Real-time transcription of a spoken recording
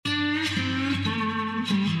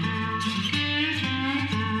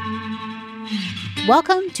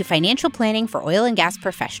Welcome to Financial Planning for Oil and Gas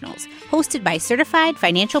Professionals, hosted by certified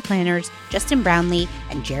financial planners Justin Brownlee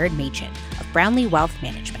and Jared Machin of Brownlee Wealth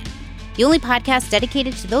Management. The only podcast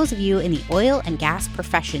dedicated to those of you in the oil and gas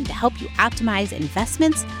profession to help you optimize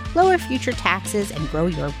investments, lower future taxes, and grow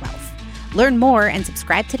your wealth. Learn more and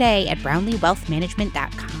subscribe today at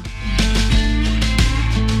brownleewealthmanagement.com.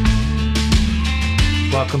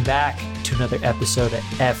 Welcome back to another episode of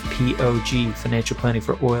FPOG, Financial Planning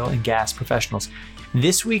for Oil and Gas Professionals.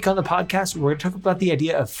 This week on the podcast, we're going to talk about the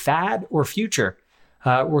idea of fad or future.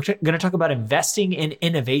 We're going to talk about investing in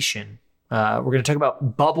innovation. We're going to talk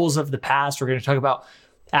about bubbles of the past. We're going to talk about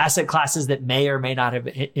asset classes that may or may not have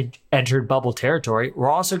entered bubble territory. We're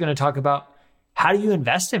also going to talk about how do you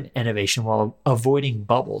invest in innovation while avoiding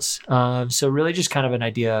bubbles. So really just kind of an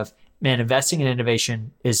idea of, man, investing in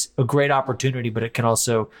innovation is a great opportunity, but it can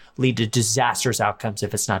also lead to disastrous outcomes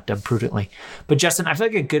if it's not done prudently. But Justin, I feel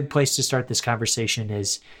like a good place to start this conversation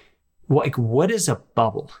is, what is a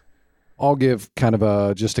bubble? I'll give kind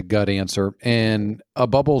of just a gut answer. And a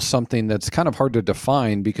bubble is something that's kind of hard to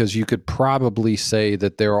define because you could probably say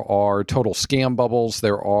that there are total scam bubbles.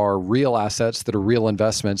 There are real assets that are real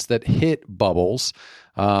investments that hit bubbles.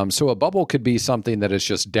 So a bubble could be something that is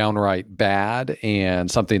just downright bad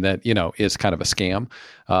and something that, is kind of a scam.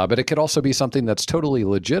 But it could also be something that's totally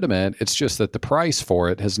legitimate. It's just that the price for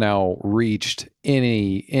it has now reached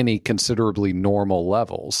any considerably normal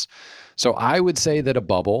levels. So I would say that a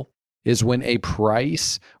bubble is when a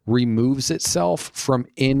price removes itself from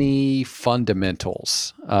any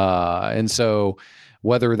fundamentals. And so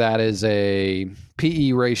whether that is a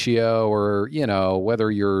PE ratio or, whether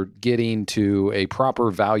you're getting to a proper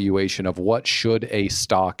valuation of what should a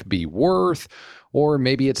stock be worth, or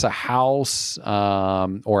maybe it's a house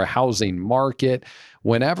or a housing market,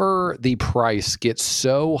 whenever the price gets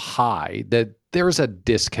so high that there's a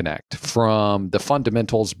disconnect from the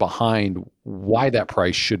fundamentals behind why that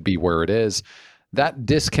price should be where it is, that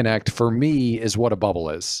disconnect for me is what a bubble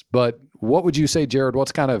is. But what would you say, Jared?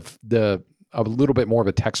 What's kind of a little bit more of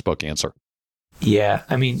a textbook answer? Yeah,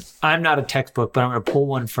 I mean, I'm not a textbook, but I'm going to pull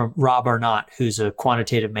one from Rob Arnott, who's a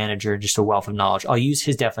quantitative manager and just a wealth of knowledge. I'll use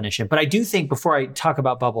his definition. But I do think before I talk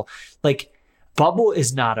about bubble, bubble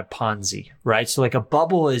is not a Ponzi, right? So a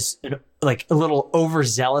bubble is a little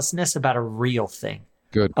overzealousness about a real thing.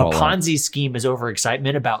 Good. A Ponzi scheme is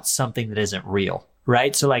overexcitement about something that isn't real,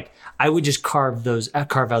 right? So I would just carve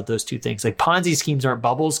out those two things. Ponzi schemes aren't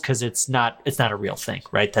bubbles because it's not a real thing,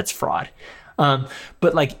 right? That's fraud.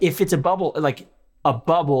 But if it's a bubble,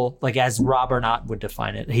 as Rob Arnott would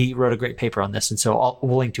define it, he wrote a great paper on this. And so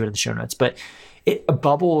we'll link to it in the show notes, but a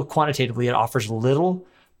bubble quantitatively, it offers little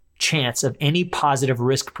chance of any positive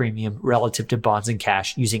risk premium relative to bonds and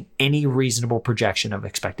cash using any reasonable projection of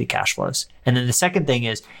expected cash flows. And then the second thing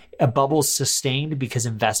is a bubble is sustained because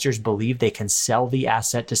investors believe they can sell the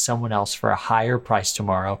asset to someone else for a higher price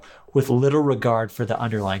tomorrow with little regard for the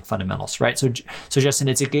underlying fundamentals, right? So Justin,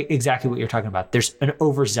 it's exactly what you're talking about. There's an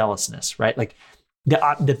overzealousness, right?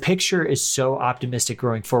 The picture is so optimistic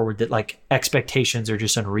going forward that expectations are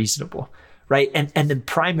just unreasonable. Right. And the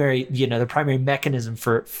primary mechanism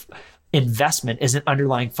for investment isn't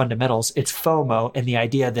underlying fundamentals. It's FOMO and the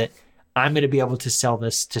idea that I'm going to be able to sell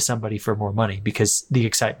this to somebody for more money because the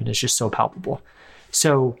excitement is just so palpable.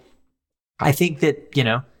 So I think that,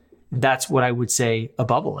 that's what I would say a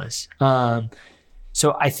bubble is.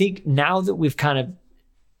 So I think now that we've kind of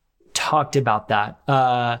talked about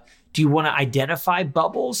that, do you want to identify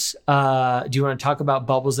bubbles? Do you want to talk about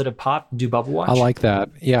bubbles that have popped and do bubble watch? I like that.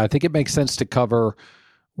 Yeah, I think it makes sense to cover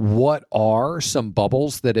what are some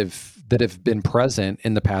bubbles that have been present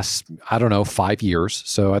in the past, 5 years.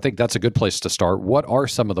 So I think that's a good place to start. What are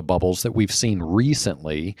some of the bubbles that we've seen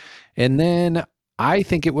recently? And then I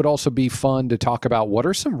think it would also be fun to talk about what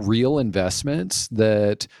are some real investments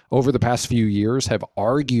that over the past few years have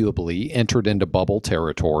arguably entered into bubble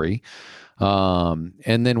territory.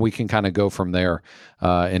 And then we can kind of go from there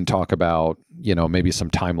and talk about, maybe some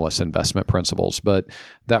timeless investment principles. But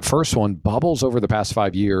that first one, bubbles over the past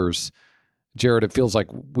 5 years, Jared, it feels like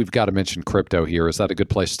we've got to mention crypto here. Is that a good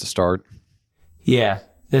place to start? Yeah,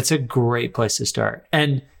 that's a great place to start.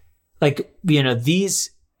 And this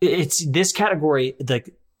category,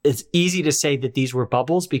 it's easy to say that these were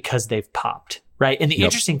bubbles because they've popped, right? And the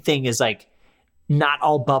interesting thing is not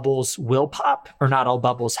all bubbles will pop or not all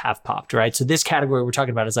bubbles have popped, right? So this category we're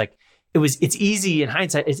talking about is it's easy in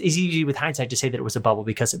hindsight. It's easy with hindsight to say that it was a bubble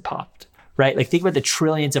because it popped, right? Think about the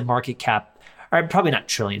trillions of market cap, or probably not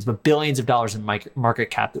trillions, but billions of dollars in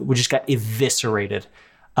market cap that just got eviscerated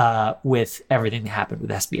with everything that happened with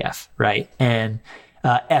SBF, right? And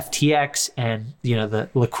FTX and, the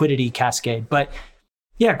liquidity cascade. But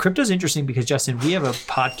Yeah, crypto's interesting because, Justin, we have a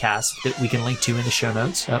podcast that we can link to in the show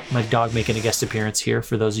notes. My dog making a guest appearance here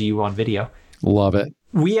for those of you on video. Love it.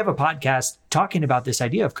 We have a podcast talking about this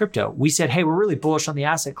idea of crypto. We said, hey, we're really bullish on the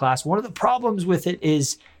asset class. One of the problems with it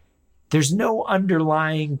is there's no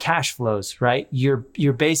underlying cash flows, right? You're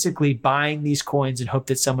basically buying these coins and hope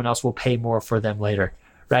that someone else will pay more for them later,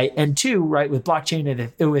 right? And two, right, with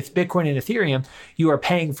blockchain and with Bitcoin and Ethereum, you are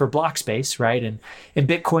paying for block space, right? And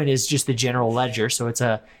Bitcoin is just the general ledger, so it's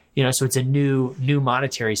a new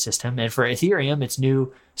monetary system. And for Ethereum, it's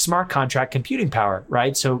new smart contract computing power,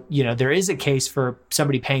 right? So there is a case for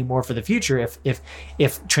somebody paying more for the future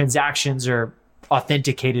if transactions are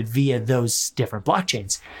authenticated via those different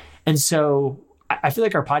blockchains. And so I feel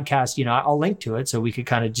like our podcast, I'll link to it so we could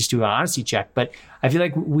kind of just do an honesty check. But I feel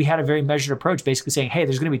like we had a very measured approach, basically saying, hey,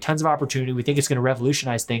 there's going to be tons of opportunity. We think it's going to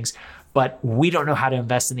revolutionize things, but we don't know how to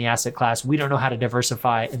invest in the asset class. We don't know how to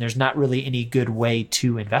diversify, and there's not really any good way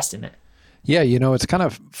to invest in it. Yeah, it's kind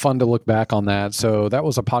of fun to look back on that. So that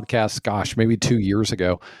was a podcast, maybe 2 years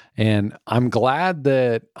ago. And I'm glad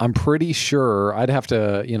that I'm pretty sure I'd have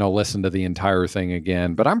to, listen to the entire thing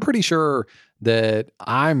again, but I'm pretty sure that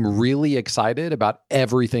I'm really excited about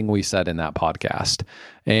everything we said in that podcast.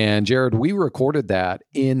 And Jared, we recorded that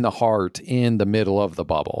in the middle of the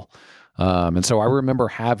bubble. And so I remember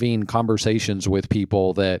having conversations with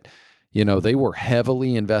people that, they were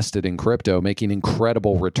heavily invested in crypto, making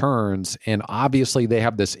incredible returns. And obviously they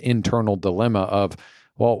have this internal dilemma of,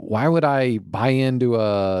 well, why would I buy into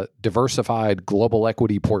a diversified global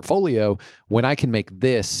equity portfolio when I can make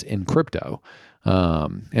this in crypto?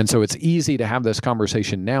 And so it's easy to have this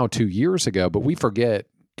conversation now 2 years ago, but we forget,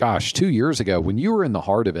 2 years ago, when you were in the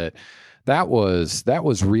heart of it, that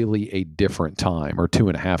was really a different time, or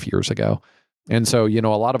 2.5 years ago. And so, a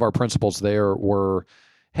lot of our principles there were,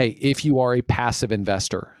 hey, if you are a passive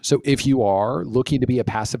investor, so if you are looking to be a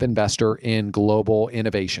passive investor in global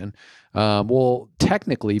innovation, well,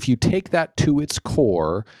 technically, if you take that to its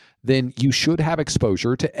core, then you should have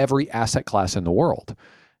exposure to every asset class in the world.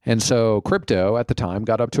 And so crypto at the time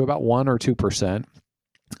got up to about 1 or 2%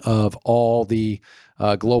 of all the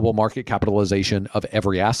global market capitalization of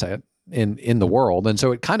every asset in the world. And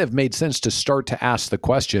so it kind of made sense to start to ask the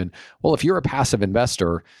question, well, if you're a passive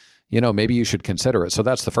investor, maybe you should consider it. So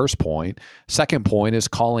that's the first point. Second point is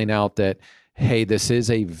calling out that, hey, this is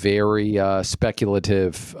a very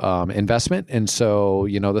speculative investment. And so,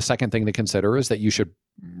 the second thing to consider is that you should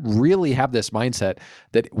really have this mindset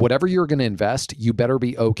that whatever you're going to invest, you better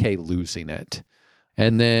be okay losing it.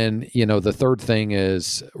 And then, the third thing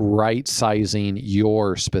is right-sizing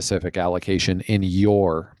your specific allocation in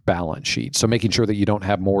your balance sheet. So making sure that you don't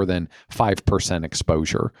have more than 5%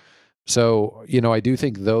 exposure. So, I do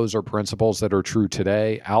think those are principles that are true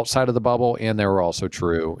today outside of the bubble, and they were also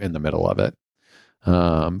true in the middle of it.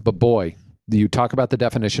 But boy, you talk about the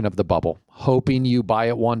definition of the bubble, hoping you buy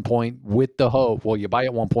at one point with the hope. Well, you buy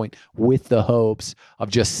at one point with the hopes of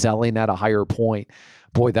just selling at a higher point.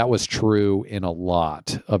 Boy, that was true in a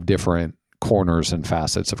lot of different corners and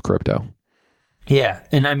facets of crypto. Yeah.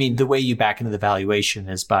 And I mean, the way you back into the valuation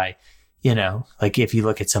is by, like if you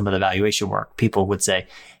look at some of the valuation work, people would say,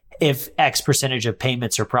 if X percentage of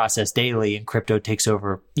payments are processed daily and crypto takes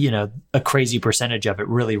over, a crazy percentage of it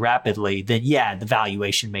really rapidly, then yeah, the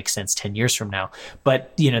valuation makes sense 10 years from now.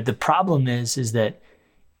 But, the problem is that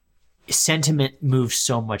sentiment moves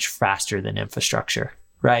so much faster than infrastructure,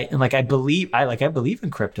 right? And I believe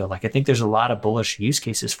in crypto. I think there's a lot of bullish use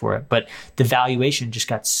cases for it, but the valuation just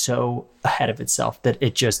got so ahead of itself that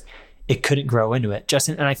it couldn't grow into it.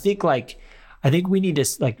 Justin, and I think we need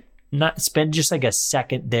to not spend just a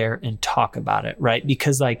second there and talk about it, right?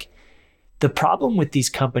 Because the problem with these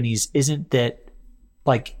companies isn't that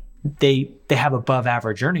they have above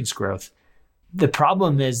average earnings growth. The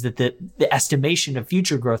problem is that the estimation of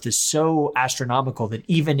future growth is so astronomical that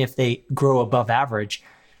even if they grow above average,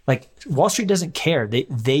 Wall Street doesn't care.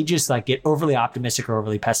 They just get overly optimistic or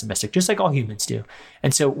overly pessimistic, just like all humans do.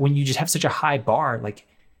 And so when you just have such a high bar,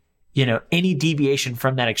 any deviation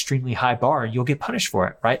from that extremely high bar, you'll get punished for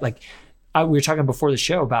it, right? We were talking before the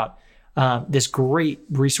show about this great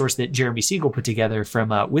resource that Jeremy Siegel put together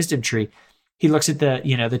from Wisdom Tree. He looks at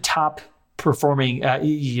the top performing,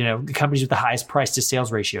 the companies with the highest price to sales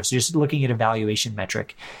ratio. So just looking at a valuation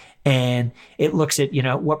metric, and it looks at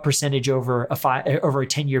what percentage over a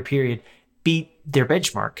 10-year period beat their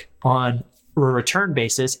benchmark on a return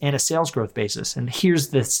basis and a sales growth basis. And here's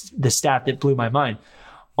the stat that blew my mind.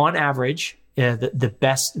 On average,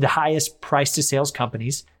 the highest price to sales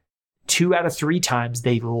companies, 2 out of 3 times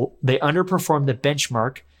they underperformed the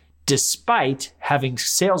benchmark, despite having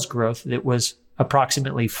sales growth that was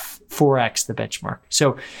approximately 4x the benchmark.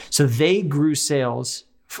 So they grew sales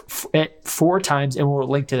at 4 times, and we'll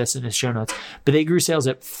link to this in the show notes, but they grew sales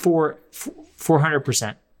at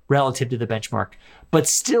 400% relative to the benchmark, but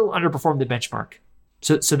still underperformed the benchmark.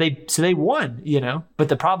 So they won, but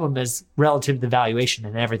the problem is relative to the valuation,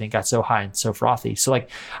 and everything got so high and so frothy. So like,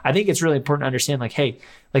 I think it's really important to understand, like, hey,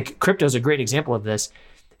 like crypto is a great example of this.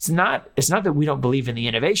 It's not that we don't believe in the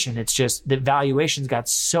innovation. It's just that valuations got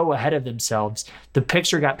so ahead of themselves. The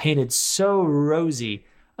picture got painted so rosy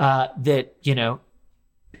that,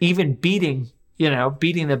 even beating the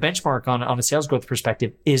benchmark on a sales growth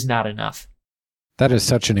perspective is not enough. That is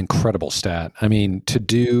such an incredible stat. I mean, to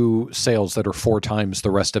do sales that are 4 times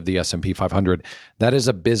the rest of the S&P 500, that is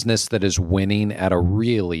a business that is winning at a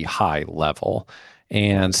really high level,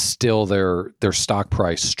 and still their stock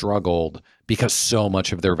price struggled because so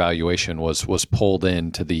much of their valuation was pulled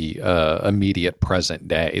into the immediate present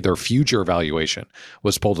day. Their future valuation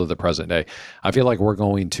was pulled to the present day. I feel like we're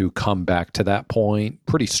going to come back to that point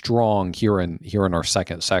pretty strong here in our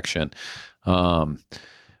second section. I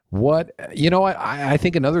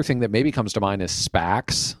think another thing that maybe comes to mind is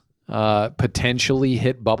SPACs potentially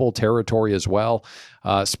hit bubble territory as well.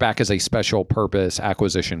 SPAC is a special purpose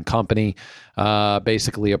acquisition company,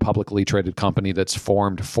 basically a publicly traded company that's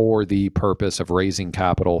formed for the purpose of raising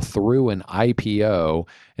capital through an IPO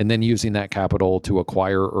and then using that capital to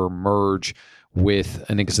acquire or merge with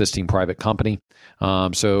an existing private company.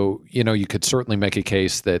 So you could certainly make a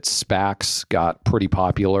case that SPACs got pretty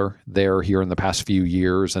popular here in the past few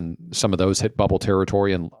years, and some of those hit bubble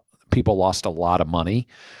territory, and people lost a lot of money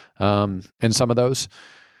in some of those.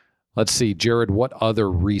 Let's see, Jared, what other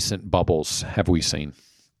recent bubbles have we seen?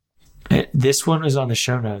 This one was on the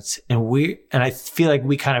show notes, and I feel like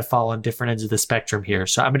we kind of fall on different ends of the spectrum here.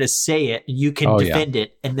 So I'm going to say it, and you can defend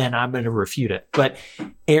it, and then I'm going to refute it. But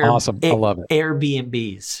awesome, I love it.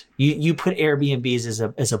 Airbnbs. You put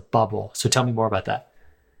Airbnbs as a bubble. So tell me more about that.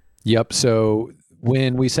 Yep. So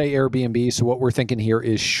when we say Airbnb, so what we're thinking here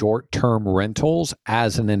is short-term rentals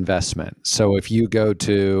as an investment. So if you go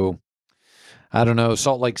to, I don't know,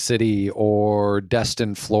 Salt Lake City or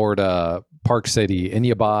Destin, Florida, Park City, and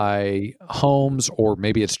you buy homes, or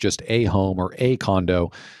maybe it's just a home or a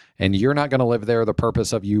condo, and you're not going to live there. The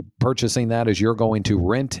purpose of you purchasing that is you're going to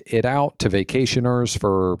rent it out to vacationers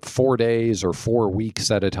for 4 days or 4 weeks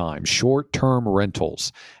at a time. Short-term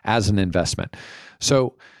rentals as an investment.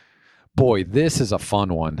 So, boy, this is a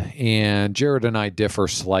fun one. And Jared and I differ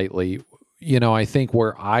slightly. I think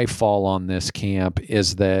where I fall on this camp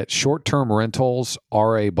is that short-term rentals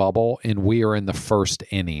are a bubble, and we are in the first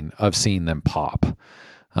inning of seeing them pop.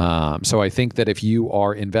 So I think that if you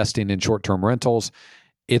are investing in short-term rentals,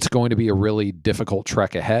 it's going to be a really difficult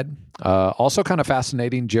trek ahead. Also kind of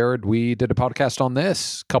fascinating, Jared, we did a podcast on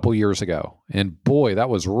this a couple years ago, and boy, that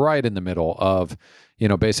was right in the middle of,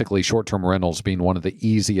 basically short-term rentals being one of the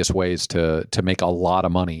easiest ways to make a lot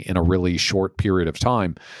of money in a really short period of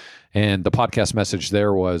time. And the podcast message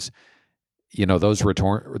there was, those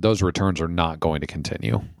returns are not going to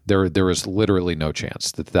continue. There is literally no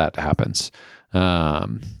chance that happens.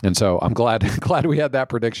 And so I'm glad we had that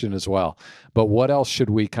prediction as well. But what else should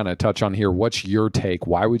we kind of touch on here? What's your take?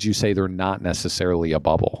 Why would you say they're not necessarily a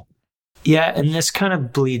bubble? Yeah, and this kind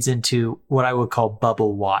of bleeds into what I would call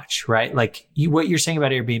bubble watch, right? Like what you're saying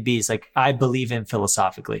about Airbnb is like, I believe in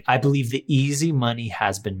philosophically. I believe the easy money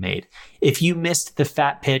has been made. If you missed the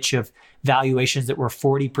fat pitch of valuations that were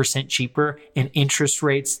 40% cheaper and interest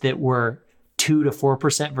rates that were 2 to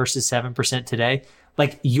 4% versus 7% today,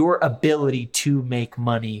 like your ability to make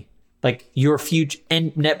money, like your future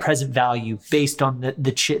and net present value based on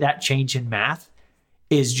that change in math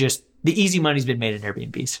is just, the easy money's been made in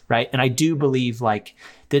Airbnbs, right? And I do believe like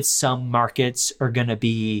that some markets are going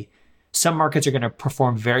to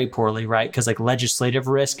perform very poorly, right? Because like legislative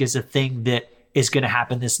risk is a thing that is going to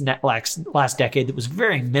happen this last decade that was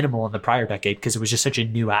very minimal in the prior decade because it was just such a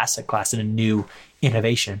new asset class and a new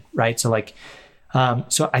innovation, right? So like,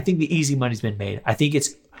 so I think the easy money's been made. I think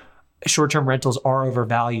it's short-term rentals are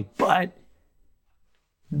overvalued, but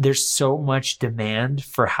there's so much demand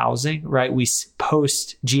for housing, right? We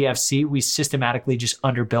post GFC, we systematically just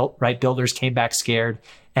underbuilt, right? Builders came back scared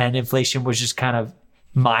and inflation was just kind of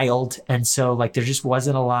mild. And so like, there just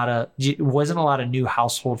wasn't a lot of new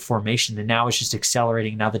household formation. And now it's just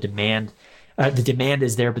accelerating. Now the demand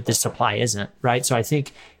is there, but the supply isn't, right? So I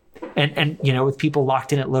think, and with people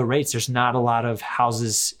locked in at low rates, there's not a lot of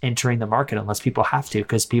houses entering the market unless people have to,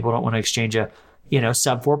 because people don't want to exchange a,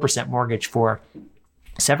 sub 4% mortgage for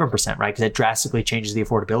 7%, right? Because it drastically changes the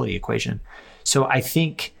affordability equation. So I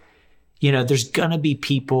think, there's going to be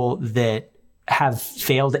people that have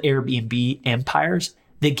failed Airbnb empires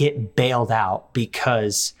that get bailed out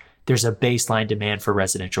because there's a baseline demand for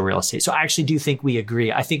residential real estate. So I actually do think we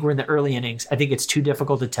agree. I think we're in the early innings. I think it's too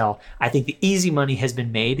difficult to tell. I think the easy money has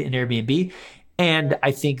been made in Airbnb. And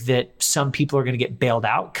I think that some people are going to get bailed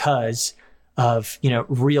out because of,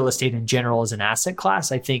 real estate in general as an asset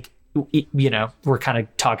class. I think, we're kind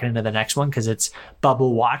of talking into the next one because it's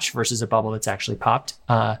bubble watch versus a bubble that's actually popped.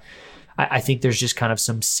 I think there's just kind of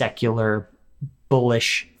some secular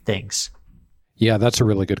bullish things. Yeah, that's a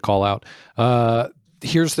really good call out.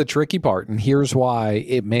 Here's the tricky part, and here's why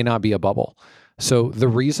it may not be a bubble. So the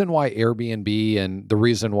reason why Airbnb and the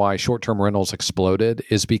reason why short-term rentals exploded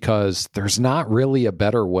is because there's not really a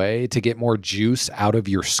better way to get more juice out of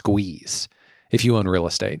your squeeze if you own real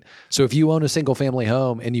estate. So if you own a single family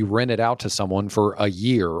home and you rent it out to someone for a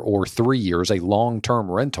year or 3 years, a long-term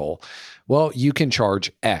rental, well, you can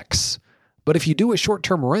charge X. But if you do a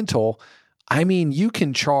short-term rental,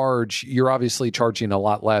 you're obviously charging a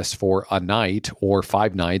lot less for a night or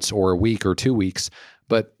 5 nights or a week or 2 weeks.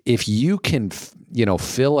 But if you can,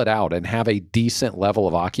 fill it out and have a decent level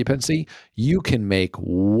of occupancy, you can make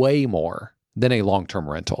way more than a long-term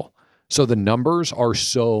rental. So the numbers are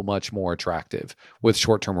so much more attractive with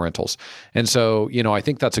short-term rentals. And so, I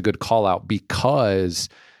think that's a good call out because,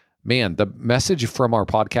 man, the message from our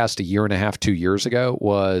podcast a year and a half, 2 years ago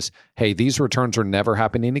was, hey, these returns are never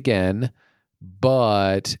happening again.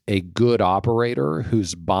 But a good operator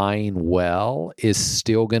who's buying well is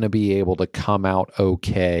still going to be able to come out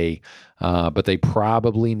okay. But they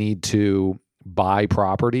probably need to buy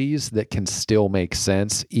properties that can still make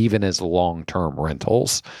sense, even as long-term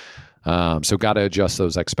rentals. So got to adjust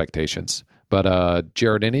those expectations. But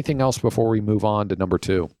Jared, anything else before we move on to number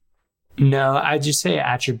 2? No, I just say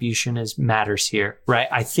attribution matters here, right?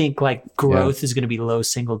 I think growth is going to be low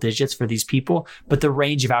single digits for these people, but the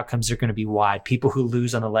range of outcomes are going to be wide. People who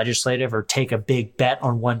lose on the legislative or take a big bet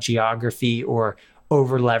on one geography or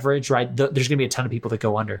over leverage, right? There's going to be a ton of people that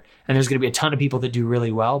go under, and there's going to be a ton of people that do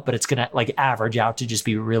really well, but it's going to average out to just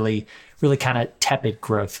be really, really kind of tepid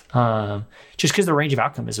growth. Just because the range of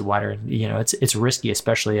outcome is wider, and it's risky,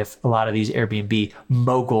 especially if a lot of these Airbnb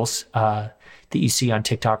moguls, that you see on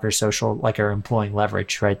TikTok or social, are employing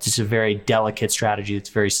leverage, right? It's a very delicate strategy that's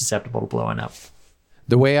very susceptible to blowing up.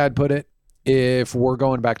 The way I'd put it, if we're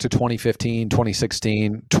going back to 2015,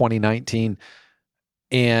 2016, 2019,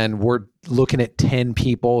 and we're looking at 10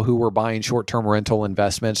 people who were buying short-term rental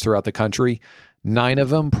investments throughout the country, 9 of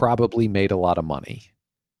them probably made a lot of money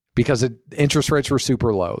because interest rates were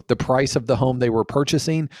super low. The price of the home they were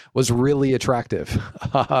purchasing was really attractive.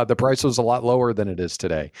 The price was a lot lower than it is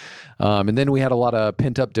today. And then we had a lot of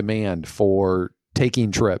pent-up demand for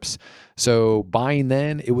taking trips. So buying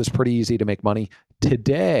then, it was pretty easy to make money.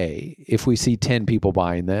 Today, if we see 10 people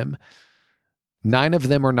buying them, 9 of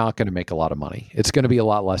them are not going to make a lot of money. It's going to be a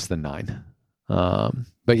lot less than 9.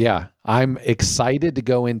 But yeah, I'm excited to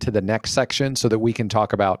go into the next section so that we can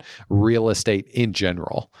talk about real estate in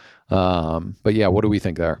general. But yeah, what do we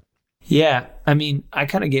think there? Yeah, I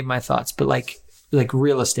kind of gave my thoughts, but like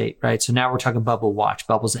real estate, right? So now we're talking bubble watch,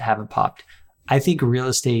 bubbles that haven't popped. I think real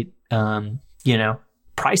estate,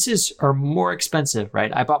 prices are more expensive,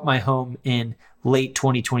 right? I bought my home in late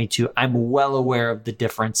 2022. I'm well aware of the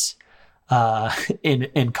difference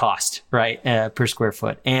in cost, right, per square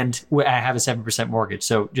foot. And I have a 7% mortgage.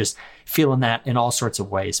 So just feeling that in all sorts of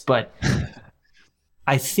ways. But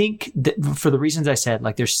I think that for the reasons I said,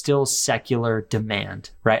 there's still secular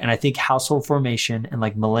demand, right? And I think household formation and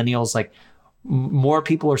millennials, more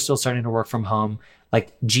people are still starting to work from home.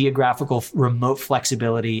 Geographical remote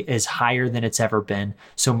flexibility is higher than it's ever been.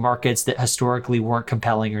 So markets that historically weren't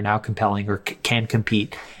compelling are now compelling or can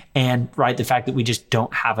compete. And right, the fact that we just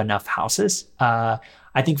don't have enough houses. I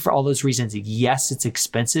think for all those reasons, yes, it's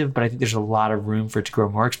expensive, but I think there's a lot of room for it to grow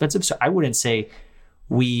more expensive. So I wouldn't say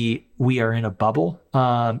we are in a bubble.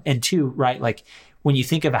 And 2, right, when you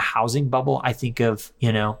think of a housing bubble, I think of,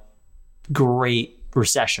 Great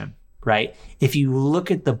Recession, right? If you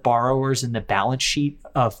look at the borrowers in the balance sheet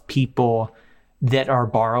of people that are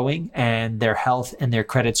borrowing and their health and their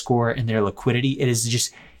credit score and their liquidity, it is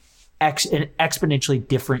just an exponentially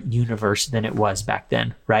different universe than it was back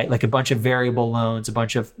then, right? A bunch of variable loans, a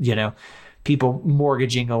bunch of, people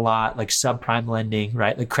mortgaging a lot, subprime lending,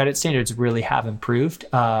 right? Credit standards really have improved.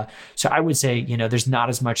 So I would say, there's not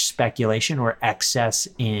as much speculation or excess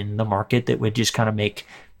in the market that would just kind of make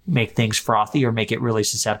things frothy or make it really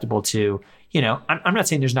susceptible to, I'm not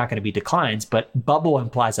saying there's not going to be declines, but bubble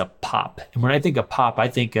implies a pop. And when I think of pop, I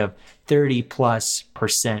think of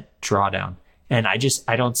 30+% drawdown. And I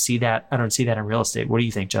don't see that. I don't see that in real estate. What do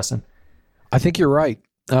you think, Justin? I think you're right.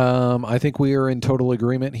 I think we are in total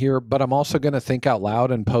agreement here, but I'm also going to think out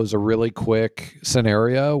loud and pose a really quick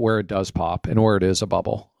scenario where it does pop and where it is a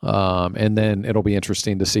bubble. And then it'll be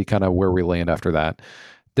interesting to see kind of where we land after that.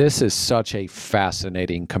 This is such a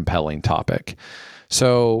fascinating, compelling topic.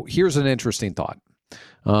 So here's an interesting thought.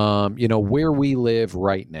 Where we live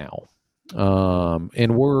right now,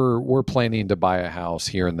 and we're planning to buy a house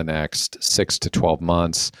here in the next 6 to 12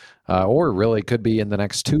 months. Or really could be in the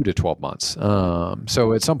next 2 to 12 months.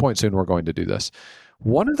 So at some point soon, we're going to do this.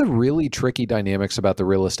 One of the really tricky dynamics about the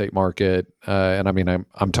real estate market, and I mean,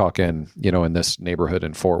 I'm talking, in this neighborhood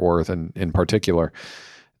in Fort Worth and in particular,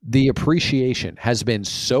 the appreciation has been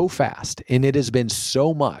so fast and it has been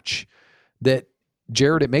so much that,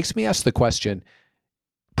 Jared, it makes me ask the question,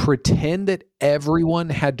 pretend that everyone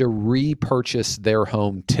had to repurchase their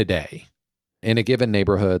home today in a given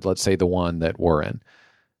neighborhood, let's say the one that we're in.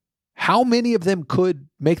 How many of them could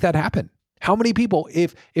make that happen? How many people,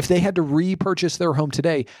 if they had to repurchase their home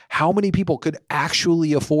today, how many people could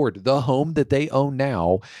actually afford the home that they own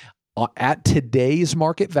now at today's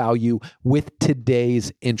market value with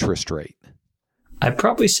today's interest rate? I'd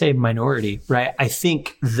probably say minority, right? I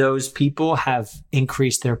think those people have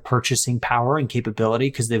increased their purchasing power and capability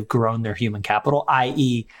because they've grown their human capital,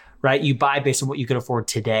 i.e., right? You buy based on what you could afford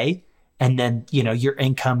today. And then, your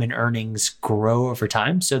income and earnings grow over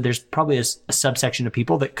time. So there's probably a subsection of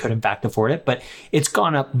people that could in fact afford it, but it's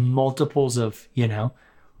gone up multiples of,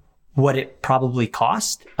 what it probably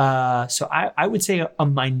cost. So I would say a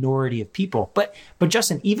minority of people. But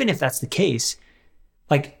Justin, even if that's the case,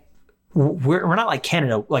 like we're not like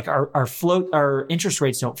Canada. Like our interest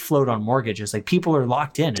rates don't float on mortgages. Like people are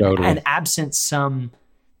locked in. Totally. And absent some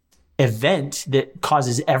event that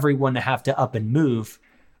causes everyone to have to up and move,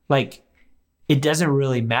 like, it doesn't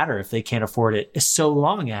really matter if they can't afford it, so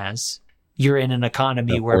long as you're in an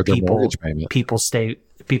economy where people stay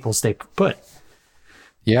put.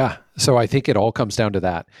 Yeah. So I think it all comes down to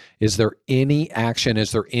that. Is there any action?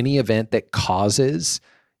 Is there any event that causes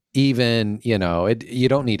even, you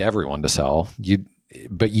don't need everyone to sell,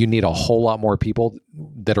 but you need a whole lot more people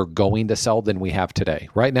that are going to sell than we have today.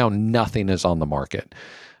 Right now, nothing is on the market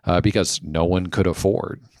because no one could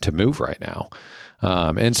afford to move right now.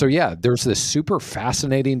 And so, there's this super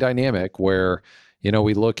fascinating dynamic where,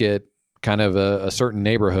 we look at kind of a certain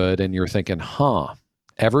neighborhood and you're thinking,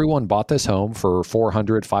 everyone bought this home for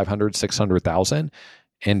 400, 500, 600,000.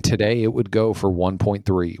 And today it would go for 1.3,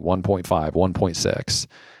 1.5, 1.6.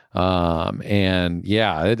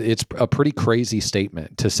 It's a pretty crazy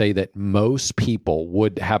statement to say that most people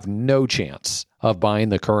would have no chance of buying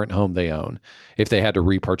the current home they own if they had to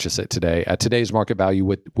repurchase it today at today's market value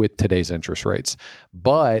with today's interest rates.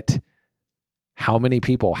 But how many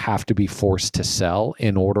people have to be forced to sell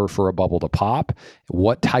in order for a bubble to pop?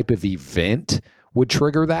 What type of event would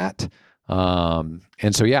trigger that?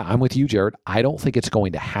 And so, I'm with you, Jared. I don't think it's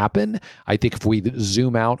going to happen. I think if we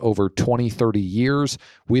zoom out over 20, 30 years,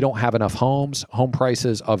 we don't have enough homes. Home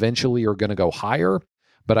prices eventually are going to go higher.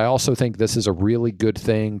 But I also think this is a really good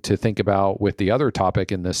thing to think about with the other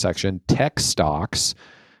topic in this section, tech stocks.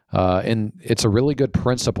 And it's a really good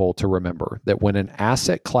principle to remember that when an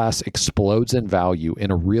asset class explodes in value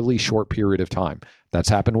in a really short period of time, that's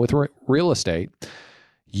happened with real estate,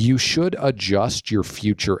 you should adjust your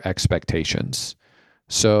future expectations.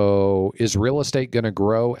 So is real estate going to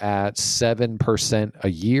grow at 7% a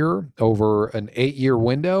year over an 8-year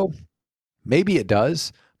window? Maybe it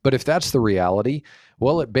does. But if that's the reality,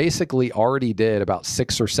 well, it basically already did about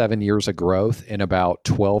 6 or 7 years of growth in about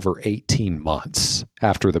 12 or 18 months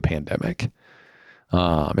after the pandemic.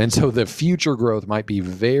 And so the future growth might be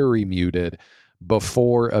very muted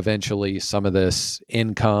before eventually some of this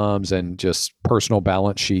incomes and just personal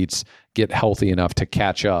balance sheets get healthy enough to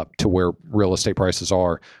catch up to where real estate prices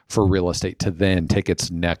are for real estate to then take its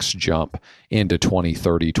next jump into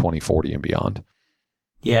 2030, 2040 and beyond.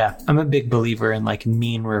 Yeah, I'm a big believer in like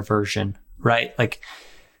mean reversion, right? Like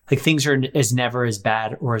things are never as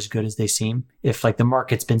bad or as good as they seem. If like the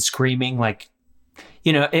market's been screaming, like,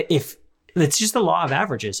 if it's just the law of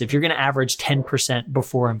averages. If you're going to average 10%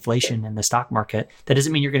 before inflation in the stock market, that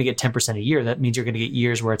doesn't mean you're going to get 10% a year. That means you're going to get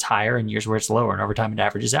years where it's higher and years where it's lower, and over time it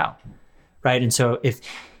averages out, right? And so if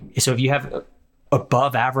you have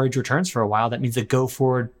above average returns for a while, that means the go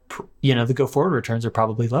forward returns are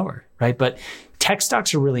probably lower, right? But tech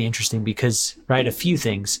stocks are really interesting because, right, a few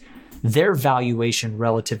things. Their valuation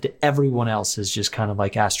relative to everyone else is just kind of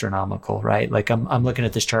like astronomical, right? Like I'm looking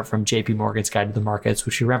at this chart from JP Morgan's Guide to the Markets,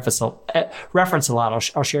 which we reference a lot.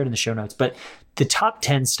 I'll share it in the show notes. But the top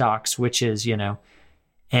 10 stocks, which is,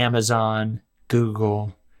 Amazon,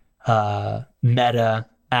 Google, Meta,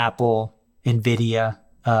 Apple, Nvidia,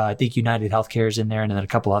 I think United Healthcare is in there, and then a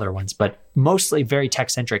couple other ones, but mostly very tech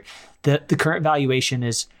centric. The current valuation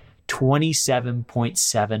is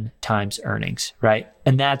 27.7 times earnings, right?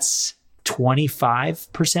 And that's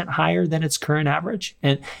 25% higher than its current average.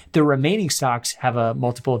 And the remaining stocks have a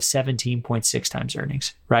multiple of 17.6 times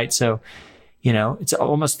earnings, right? So, it's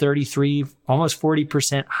almost 33, almost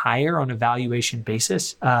 40% higher on a valuation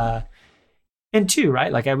basis. And two,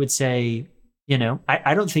 right? Like I would say,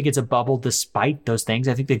 I don't think it's a bubble despite those things.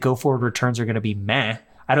 I think the go forward returns are going to be meh.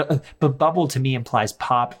 But bubble to me implies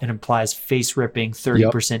pop and implies face ripping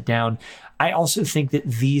 30% down. I also think that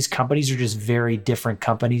these companies are just very different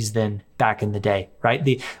companies than back in the day, right?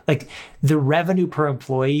 The revenue per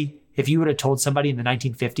employee, if you would have told somebody in the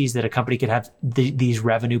 1950s that a company could have these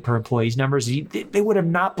revenue per employees numbers, they would have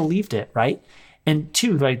not believed it, right? And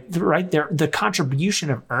two, the contribution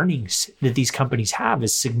of earnings that these companies have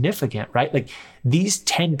is significant, right? Like these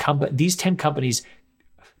 10 companies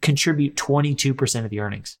contribute 22% of the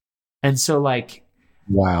earnings. And so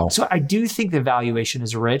wow. So I do think the valuation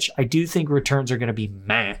is rich. I do think returns are going to be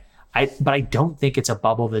meh. But I don't think it's a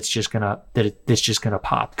bubble that's just gonna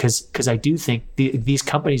pop because I do think these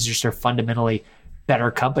companies just are fundamentally better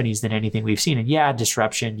companies than anything we've seen. And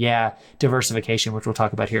disruption, diversification, which we'll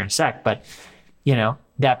talk about here in a sec. But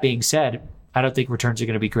that being said, I don't think returns are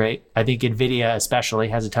going to be great. I think Nvidia especially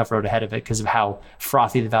has a tough road ahead of it because of how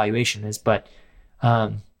frothy the valuation is. But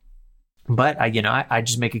I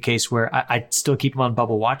just make a case where I still keep them on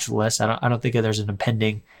bubble watch list. I don't think there's an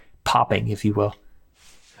impending popping, if you will.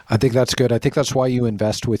 I think that's good. I think that's why you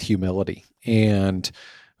invest with humility. And,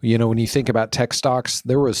 when you think about tech stocks,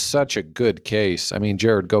 there was such a good case. I mean,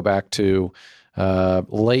 Jared, go back to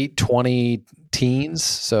late 20-teens,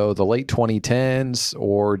 so the late 2010s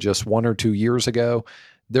or just 1 or 2 years ago.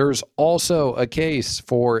 There's also a case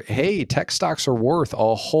for, hey, tech stocks are worth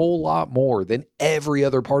a whole lot more than every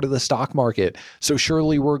other part of the stock market. So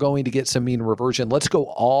surely we're going to get some mean reversion. Let's go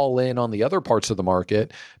all in on the other parts of the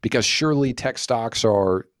market because surely tech stocks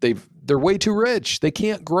they're way too rich. They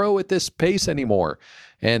can't grow at this pace anymore.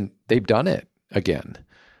 And they've done it again.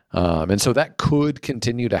 And so that could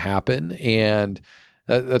continue to happen. And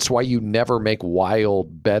that's why you never make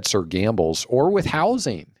wild bets or gambles, or with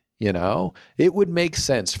housing. It would make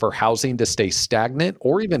sense for housing to stay stagnant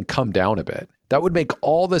or even come down a bit. That would make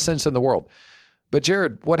all the sense in the world. But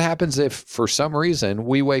Jared, what happens if for some reason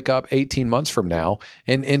we wake up 18 months from now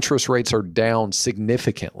and interest rates are down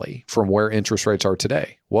significantly from where interest rates are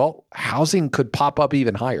today? Well, housing could pop up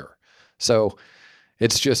even higher. So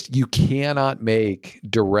it's just, you cannot make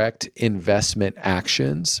direct investment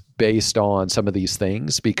actions based on some of these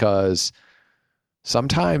things because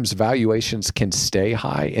sometimes valuations can stay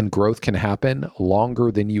high and growth can happen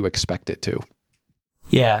longer than you expect it to.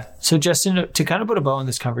 Yeah. So Justin, to kind of put a bow on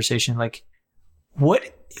this conversation, what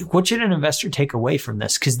should an investor take away from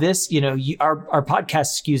this? Because this, our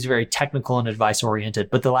podcast skews very technical and advice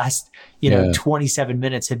oriented, but the last, 27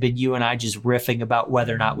 minutes have been you and I just riffing about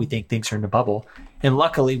whether or not we think things are in a bubble. And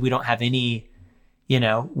luckily we don't have any,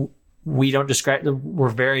 we don't describe, we're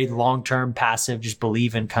very long-term passive, just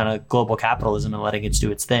believe in kind of global capitalism and letting it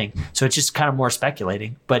do its thing. So it's just kind of more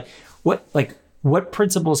speculating. But what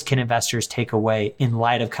principles can investors take away in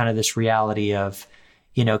light of kind of this reality of,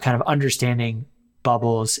 kind of understanding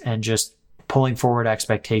bubbles and just pulling forward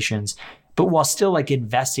expectations, but while still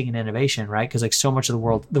investing in innovation, right? Because so much of the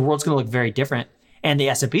world's going to look very different and the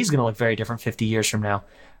S&P is going to look very different 50 years from now.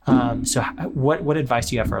 So what advice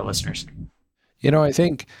do you have for our listeners? I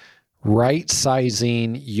think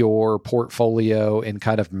right-sizing your portfolio and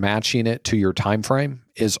kind of matching it to your time frame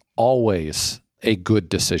is always a good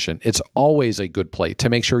decision. It's always a good play to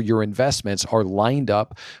make sure your investments are lined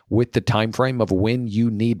up with the time frame of when you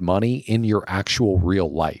need money in your actual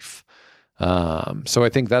real life. So I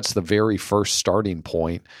think that's the very first starting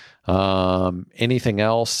point. Anything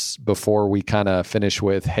else before we kind of finish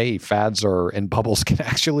with, hey, fads and bubbles can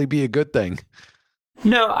actually be a good thing?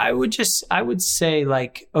 No, I would say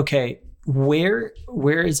okay, where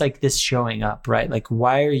is this showing up, right?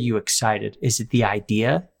 Why are you excited? Is it the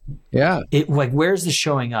idea? Yeah. Where's this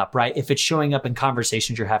showing up, right? If it's showing up in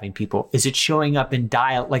conversations you're having people, is it showing up in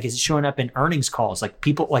is it showing up in earnings calls?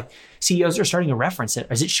 People CEOs are starting to reference it.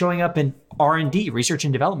 Is it showing up in R&D, research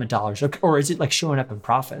and development dollars? Or is it showing up in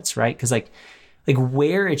profits, right? Because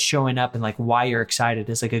where it's showing up and why you're excited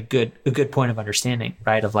is a good point of understanding,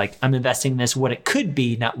 right? Of I'm investing in this, what it could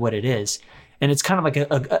be, not what it is. And it's kind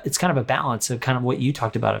of it's kind of a balance of kind of what you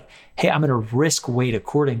talked about of, hey, I'm going to risk weight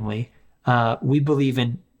accordingly. We believe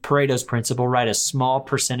in Pareto's principle, right? A small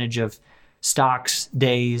percentage of stocks,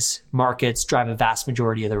 days, markets drive a vast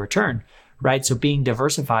majority of the return, right? So being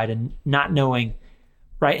diversified and not knowing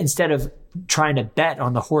right? Instead of trying to bet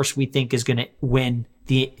on the horse we think is going to win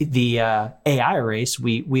the AI race,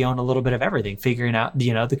 we own a little bit of everything, figuring out,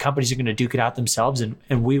 the companies are going to duke it out themselves.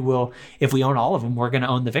 And we will, if we own all of them, we're going to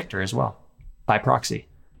own the victor as well by proxy.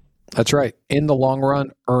 That's right. In the long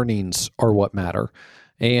run, earnings are what matter.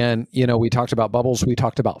 And, we talked about bubbles. We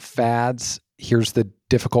talked about fads. Here's the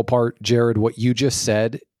difficult part, Jared. What you just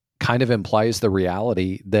said kind of implies the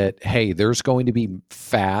reality that, hey, there's going to be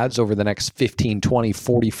fads over the next 15, 20,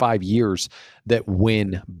 45 years that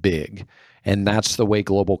win big. And that's the way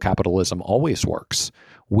global capitalism always works.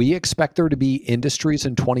 We expect there to be industries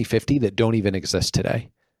in 2050 that don't even exist today.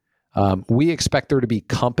 We expect there to be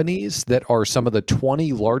companies that are some of the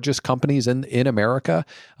 20 largest companies in America,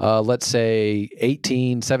 let's say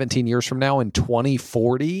 18, 17 years from now in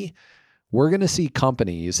 2040. We're going to see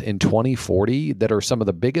companies in 2040 that are some of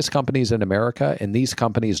the biggest companies in America, and these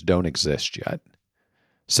companies don't exist yet.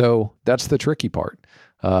 So that's the tricky part.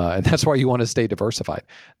 And that's why you want to stay diversified.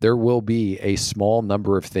 There will be a small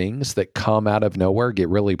number of things that come out of nowhere, get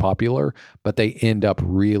really popular, but they end up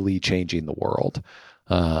really changing the world.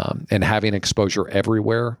 And having exposure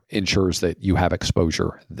everywhere ensures that you have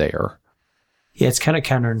exposure there. Yeah, it's kind of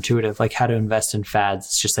counterintuitive, like how to invest in fads.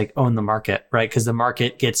 It's just like own the market, right? Because the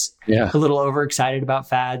market gets a little overexcited about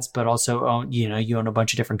fads, but also you own a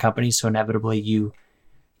bunch of different companies. So inevitably you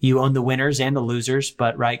own the winners and the losers,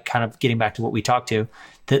 but right, kind of getting back to what we talked to,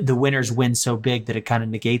 the winners win so big that it kind of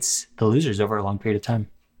negates the losers over a long period of time.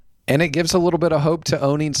 And it gives a little bit of hope to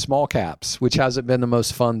owning small caps, which hasn't been the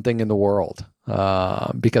most fun thing in the world.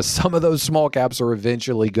 Because some of those small caps are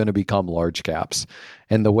eventually going to become large caps.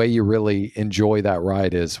 And the way you really enjoy that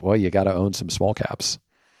ride is, well, you got to own some small caps.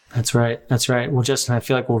 That's right. Well, Justin, I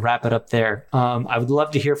feel like we'll wrap it up there. I would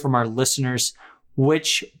love to hear from our listeners,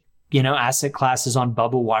 which, asset classes on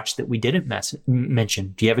Bubble Watch that we didn't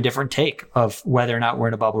mention. Do you have a different take of whether or not we're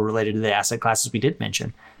in a bubble related to the asset classes we did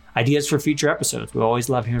mention? Ideas for future episodes. We always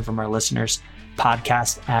love hearing from our listeners.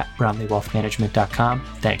 podcast@brownleewealthmanagement.com.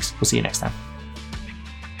 Thanks. We'll see you next time.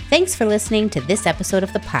 Thanks for listening to this episode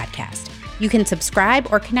of the podcast. You can subscribe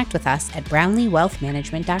or connect with us at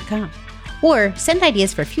brownleewealthmanagement.com or send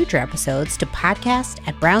ideas for future episodes to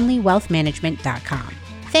podcast@brownleewealthmanagement.com.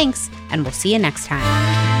 Thanks, and we'll see you next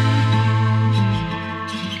time.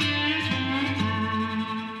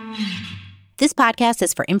 This podcast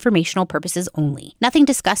is for informational purposes only. Nothing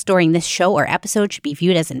discussed during this show or episode should be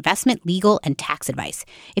viewed as investment, legal, and tax advice.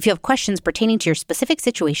 If you have questions pertaining to your specific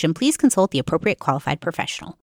situation, please consult the appropriate qualified professional.